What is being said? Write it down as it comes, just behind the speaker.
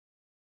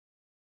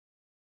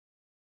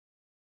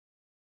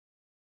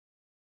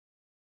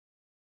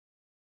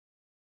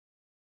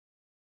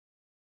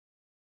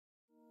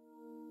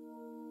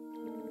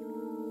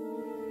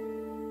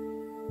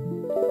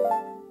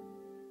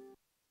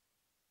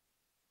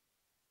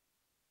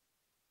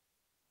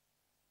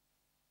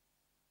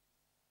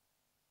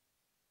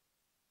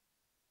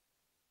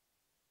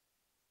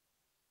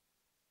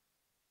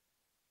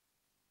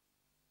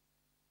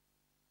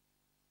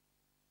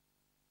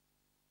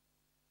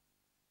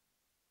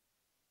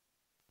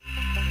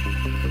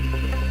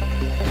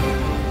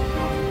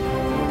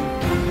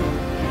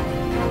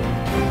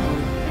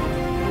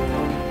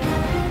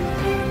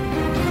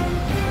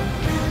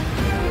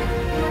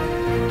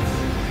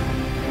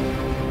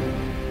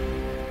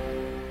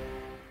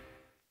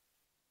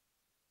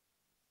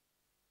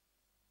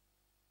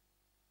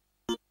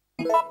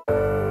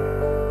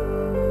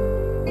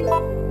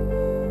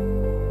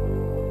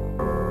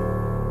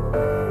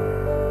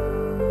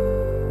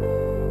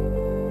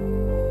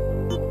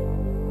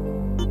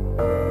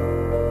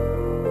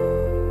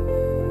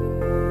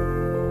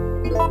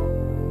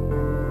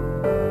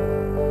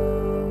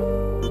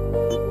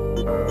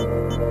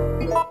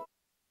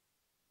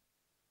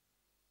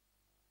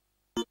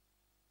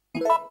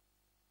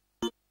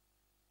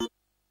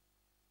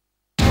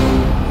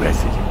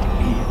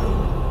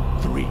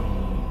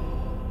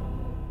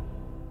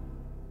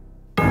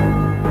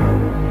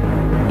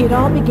It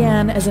all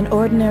began as an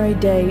ordinary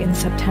day in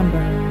September,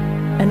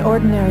 an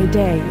ordinary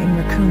day in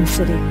Raccoon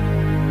City,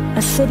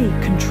 a city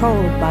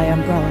controlled by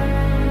Umbrella.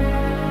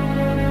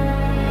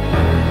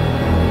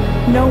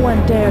 No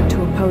one dared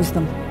to oppose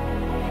them,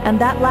 and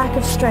that lack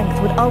of strength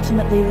would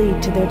ultimately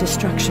lead to their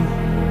destruction.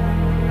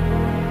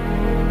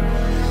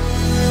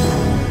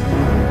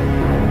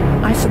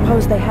 I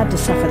suppose they had to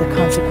suffer the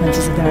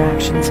consequences of their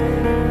actions,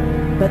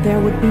 but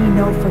there would be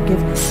no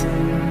forgiveness.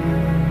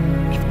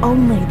 If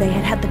only they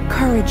had had the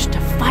courage to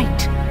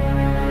fight.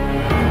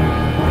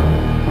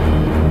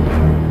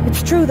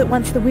 It's true that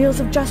once the wheels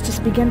of justice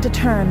begin to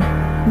turn,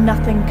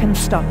 nothing can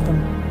stop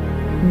them.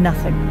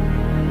 Nothing.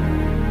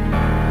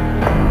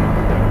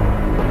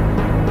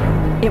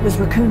 It was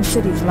Raccoon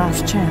City's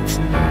last chance,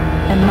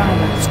 and my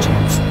last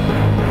chance.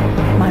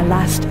 My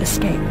last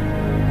escape.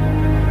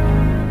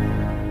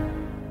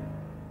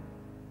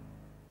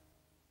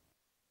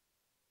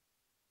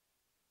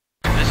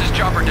 This is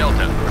Chopper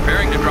Delta,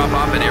 preparing to drop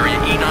off at area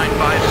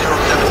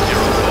E95070.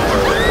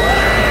 Over.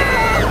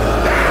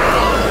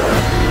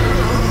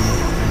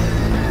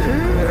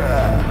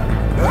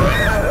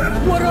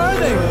 What are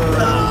they?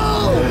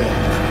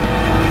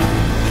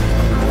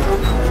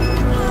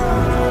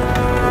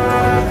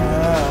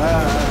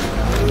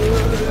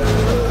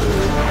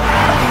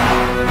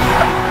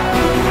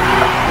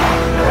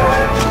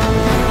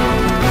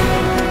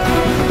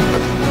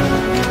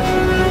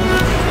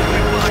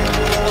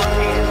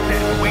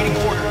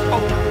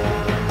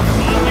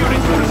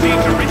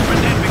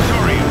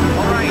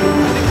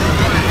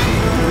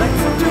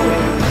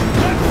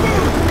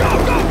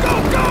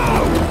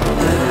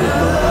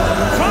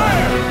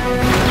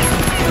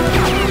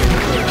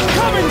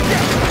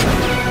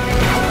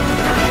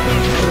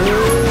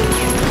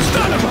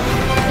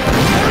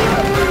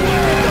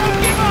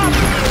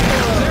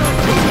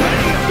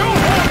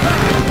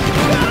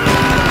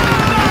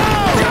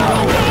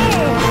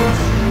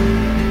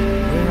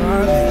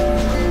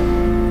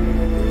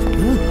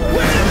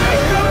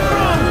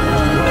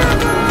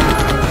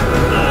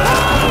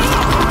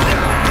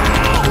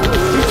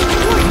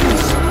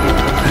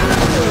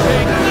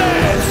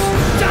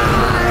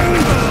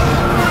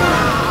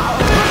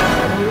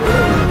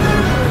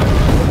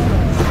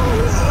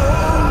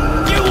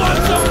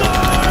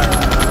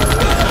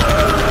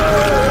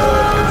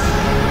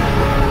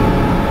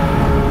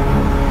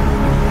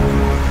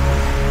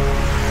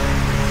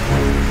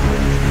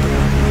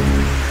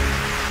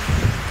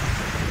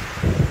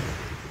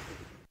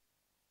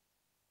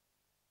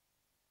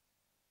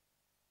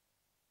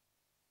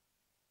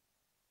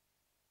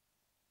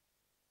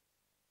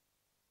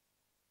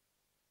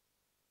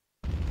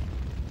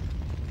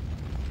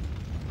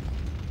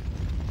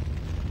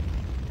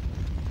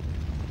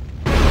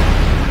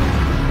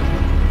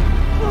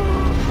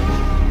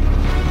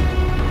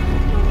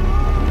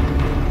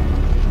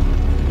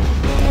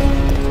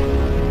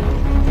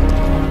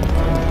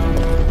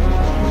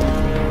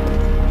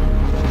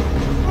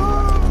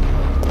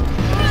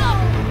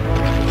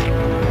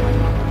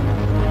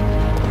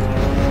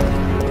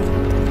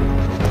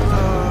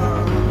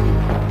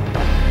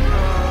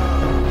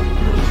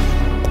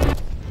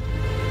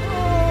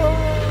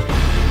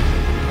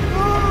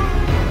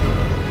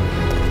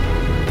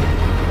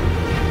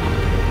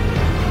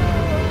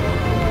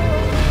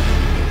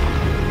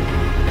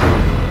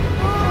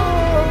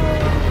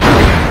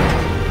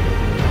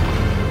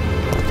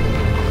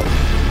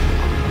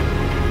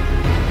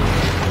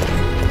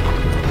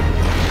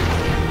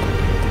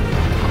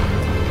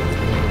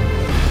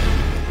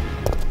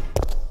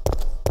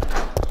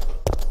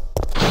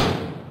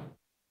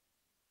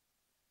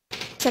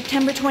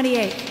 September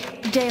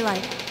 28th,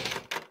 daylight.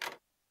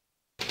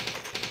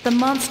 The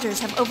monsters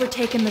have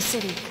overtaken the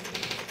city.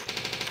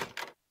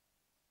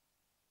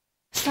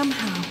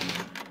 Somehow,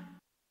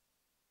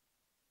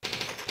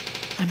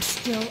 I'm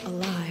still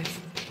alive.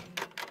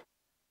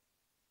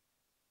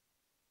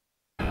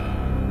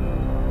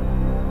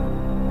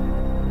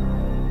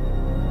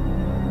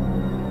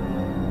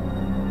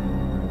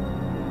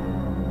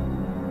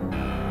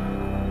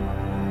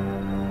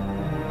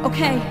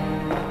 Okay,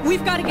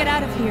 we've got to get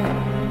out of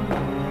here.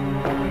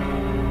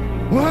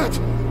 What?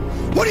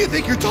 What do you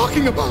think you're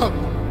talking about?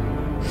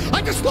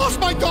 I just lost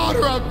my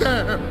daughter out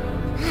there!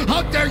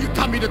 How dare you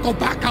tell me to go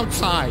back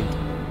outside?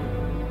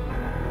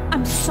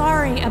 I'm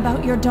sorry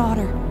about your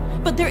daughter,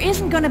 but there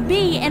isn't gonna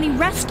be any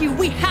rescue.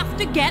 We have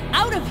to get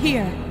out of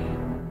here!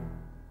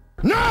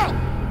 No!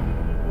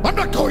 I'm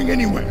not going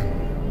anywhere!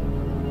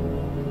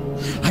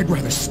 I'd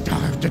rather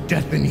starve to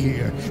death in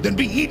here than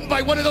be eaten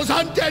by one of those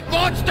undead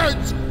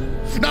monsters!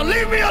 Now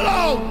leave me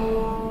alone!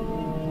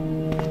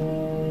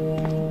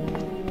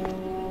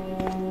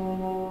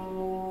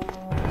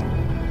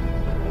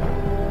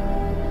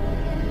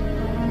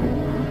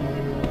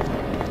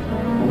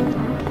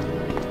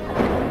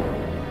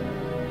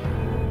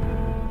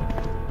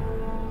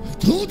 I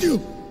told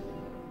you!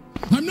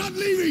 I'm not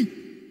leaving!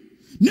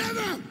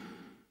 Never!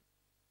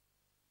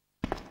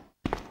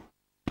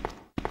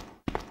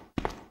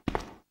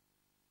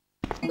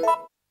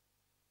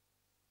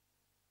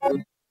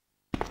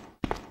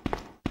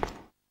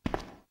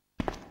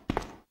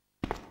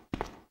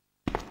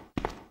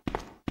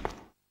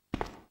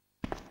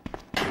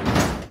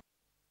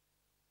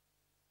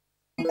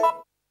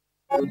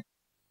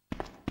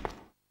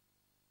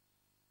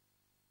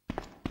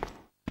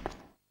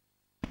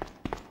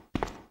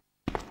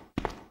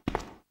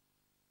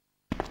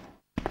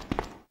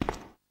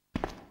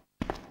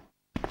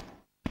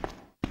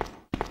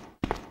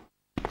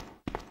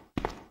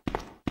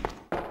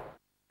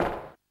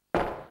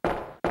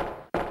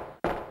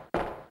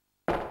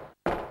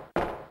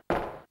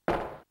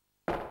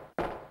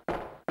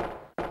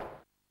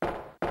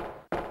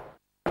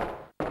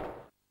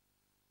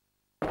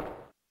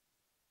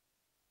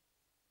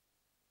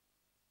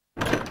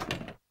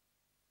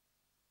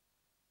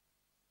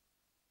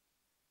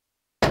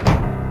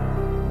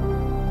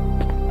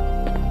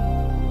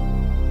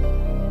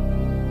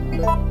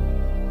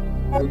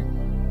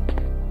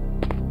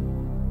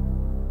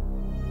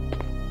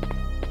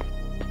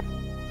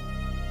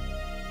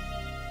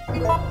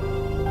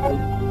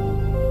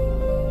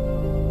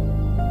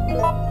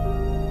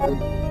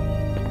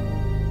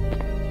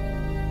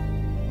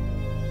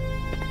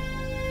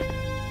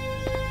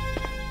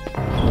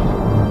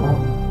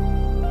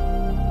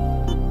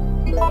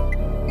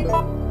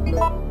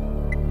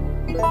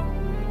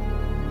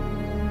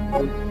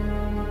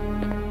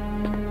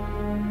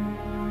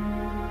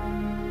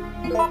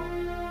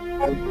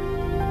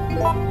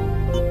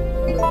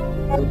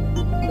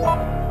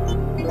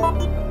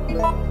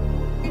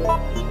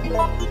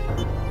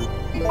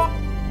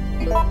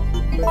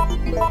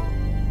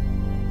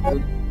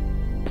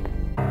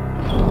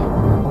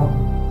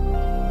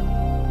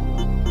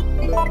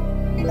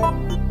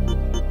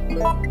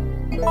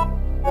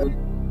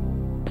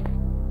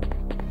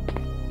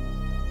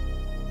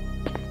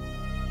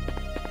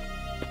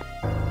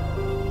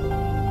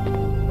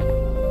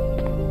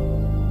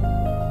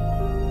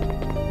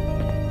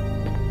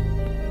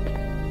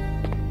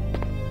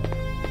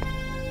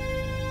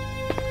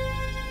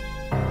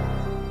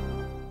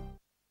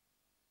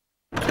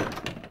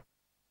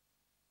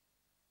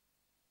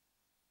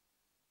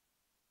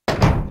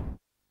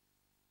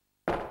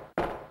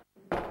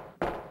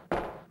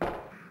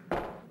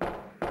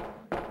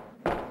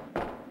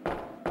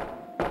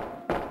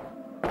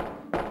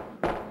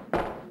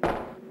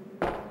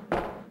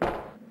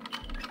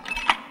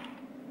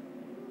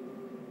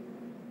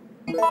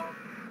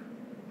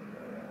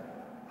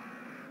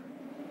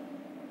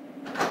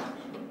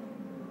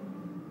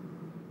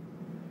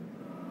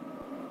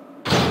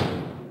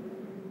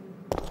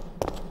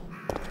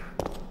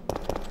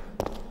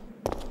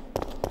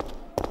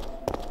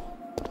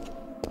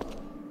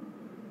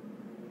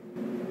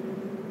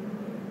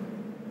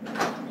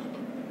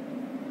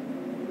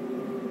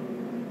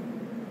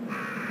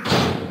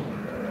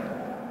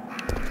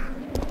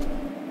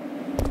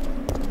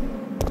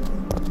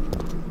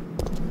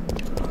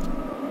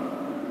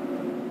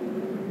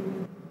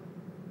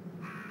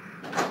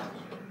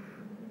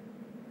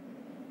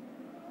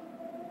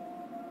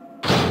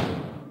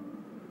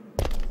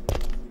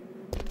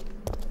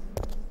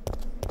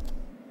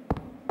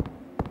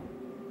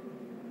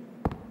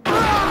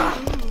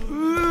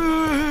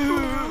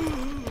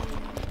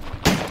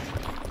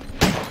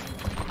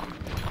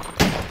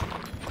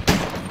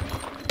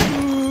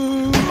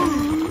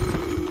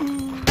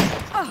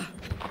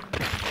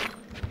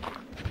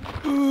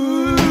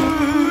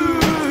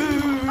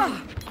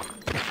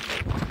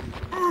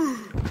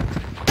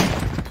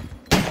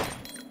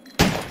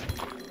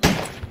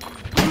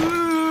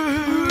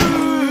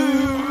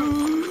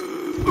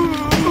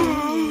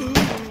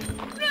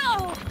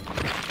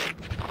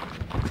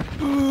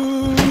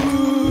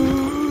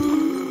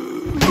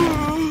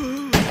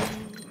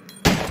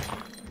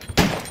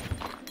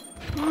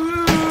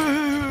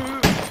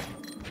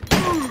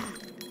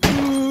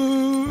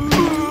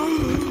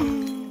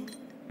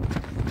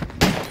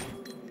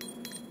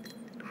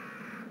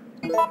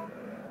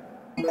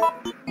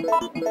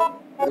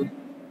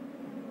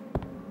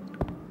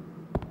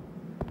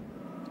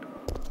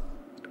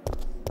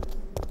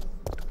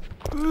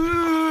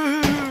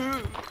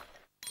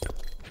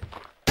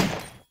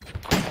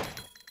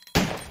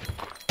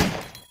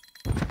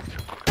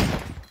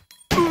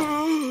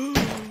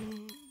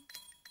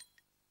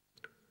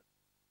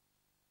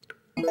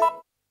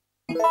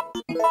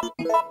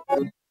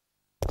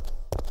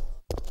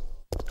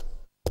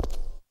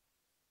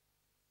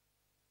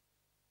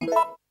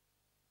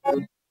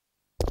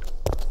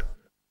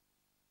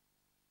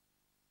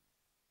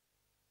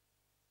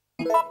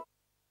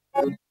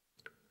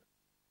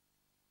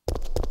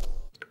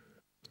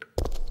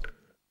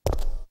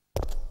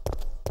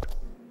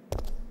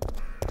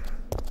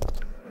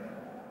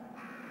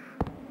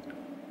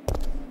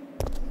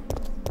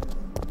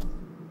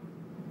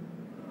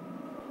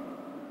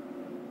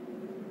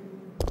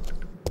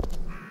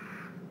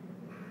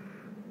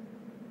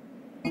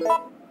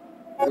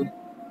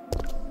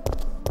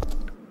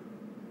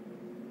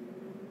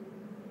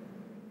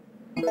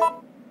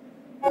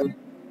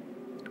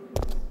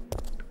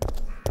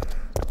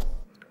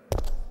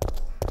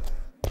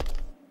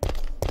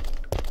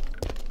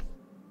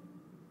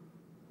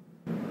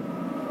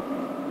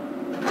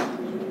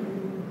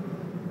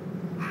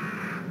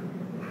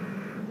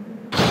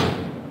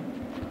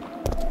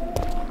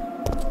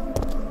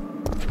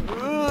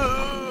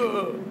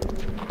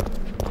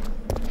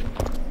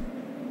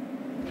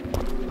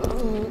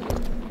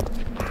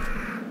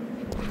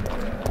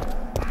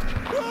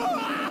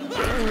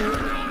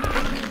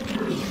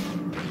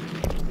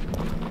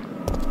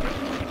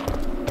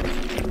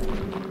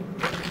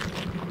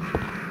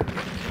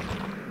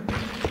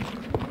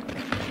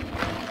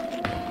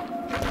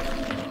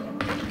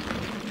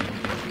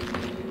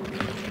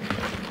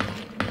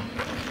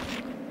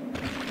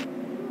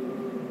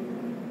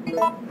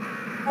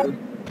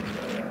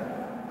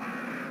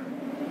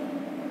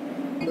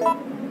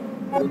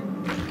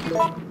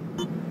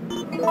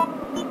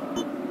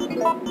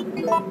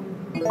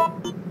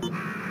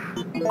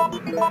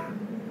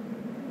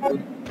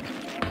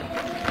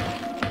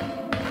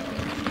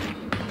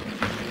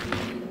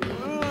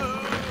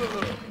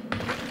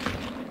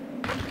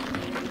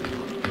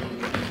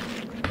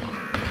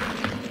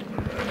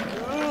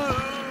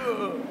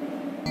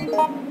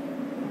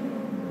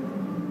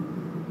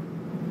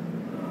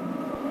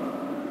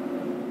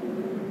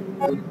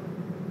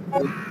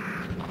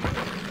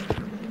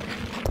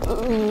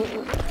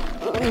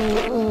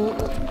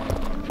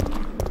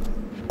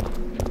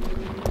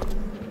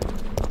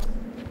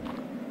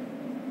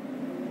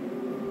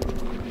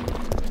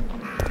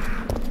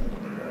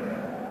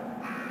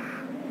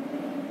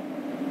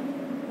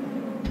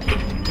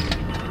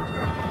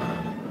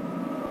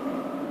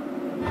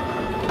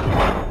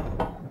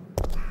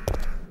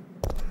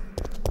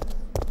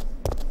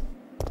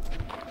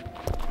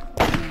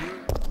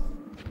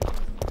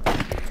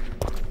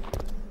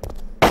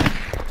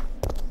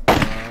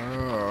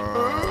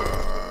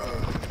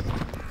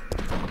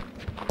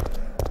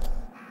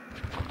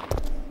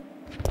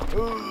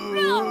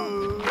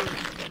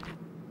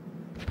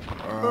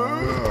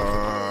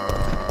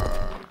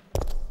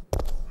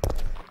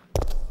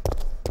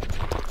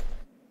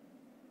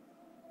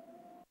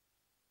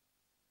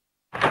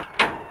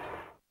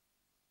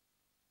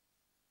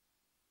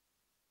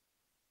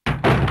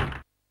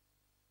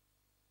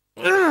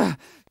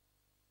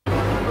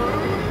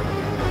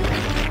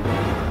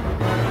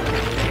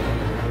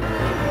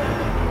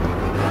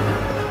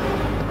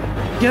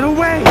 Get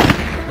away!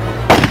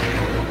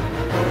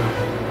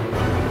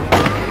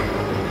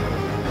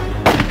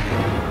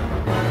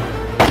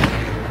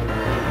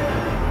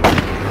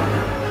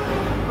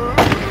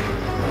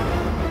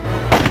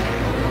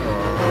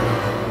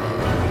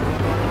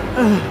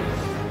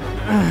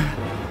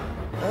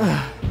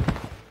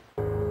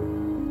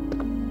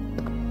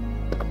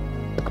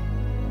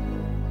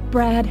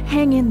 Brad,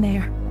 hang in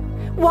there.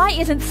 Why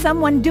isn't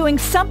someone doing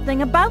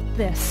something about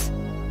this?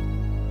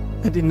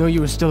 I didn't know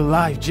you were still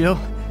alive, Jill.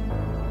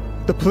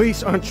 The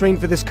police aren't trained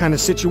for this kind of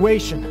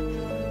situation.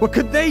 What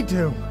could they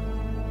do?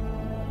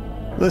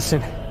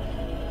 Listen,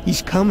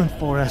 he's coming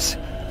for us.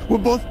 We're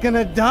both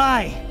gonna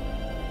die.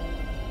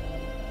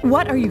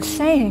 What are you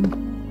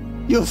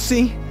saying? You'll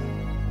see.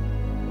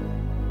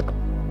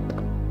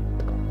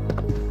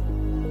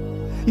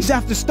 He's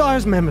after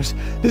STARS members.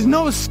 There's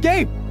no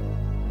escape.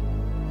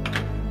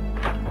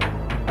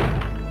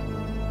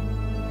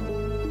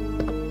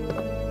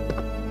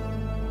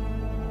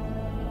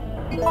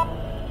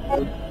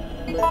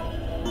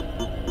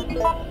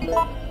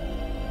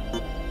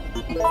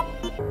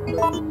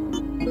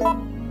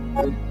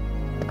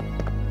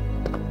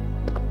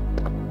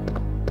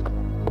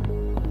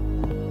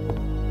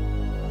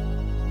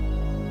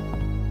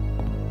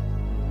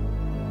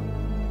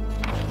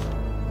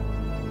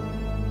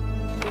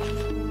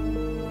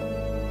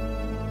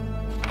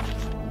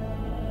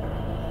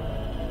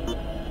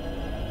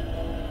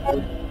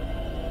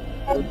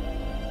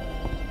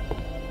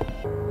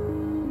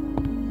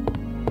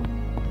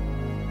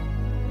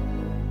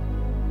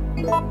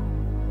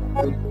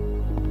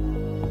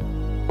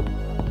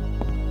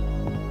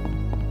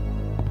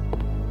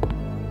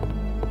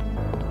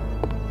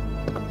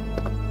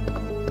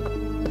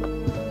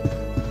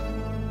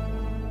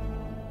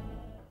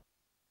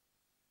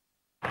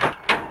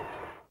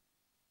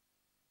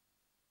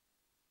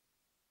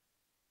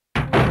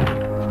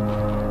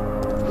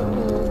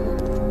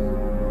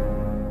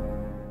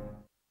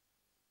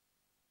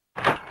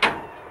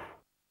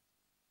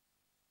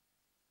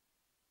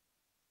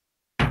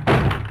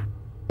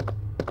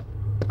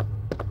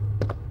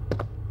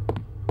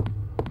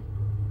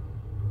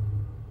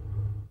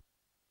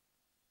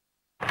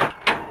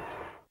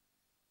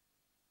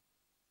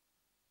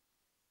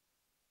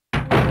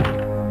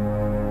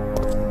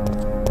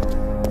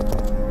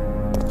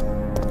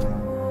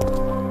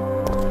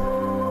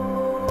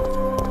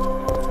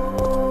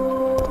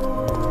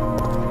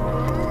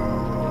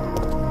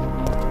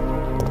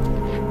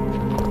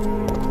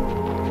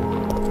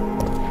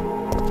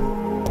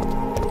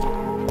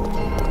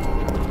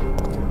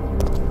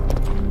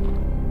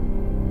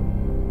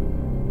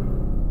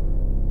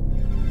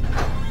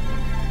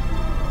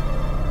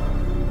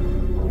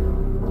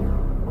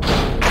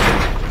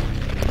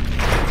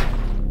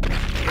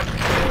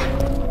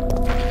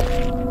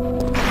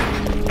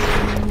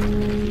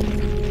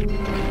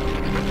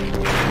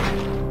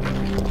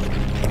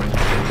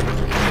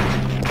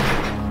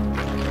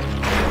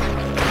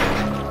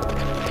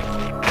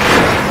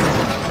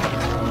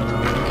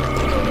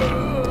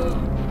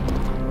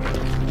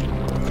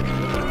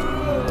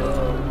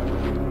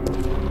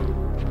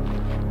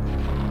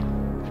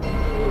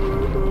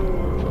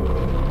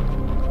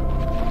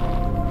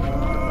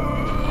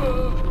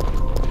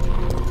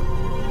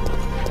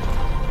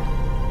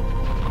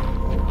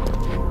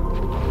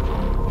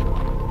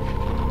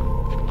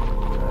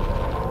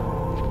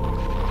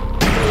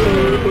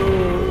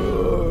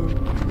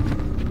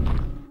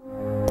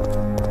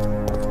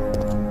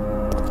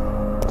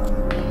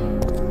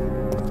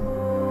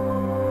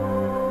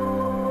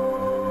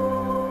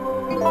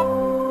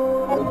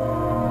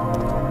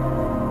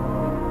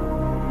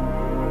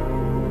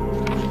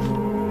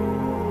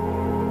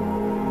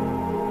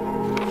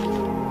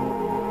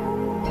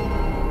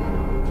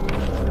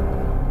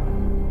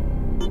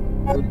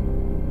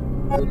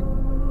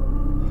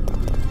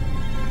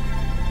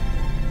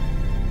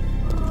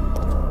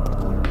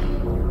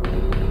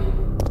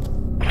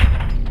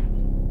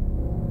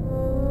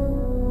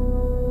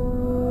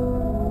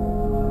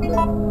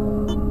 You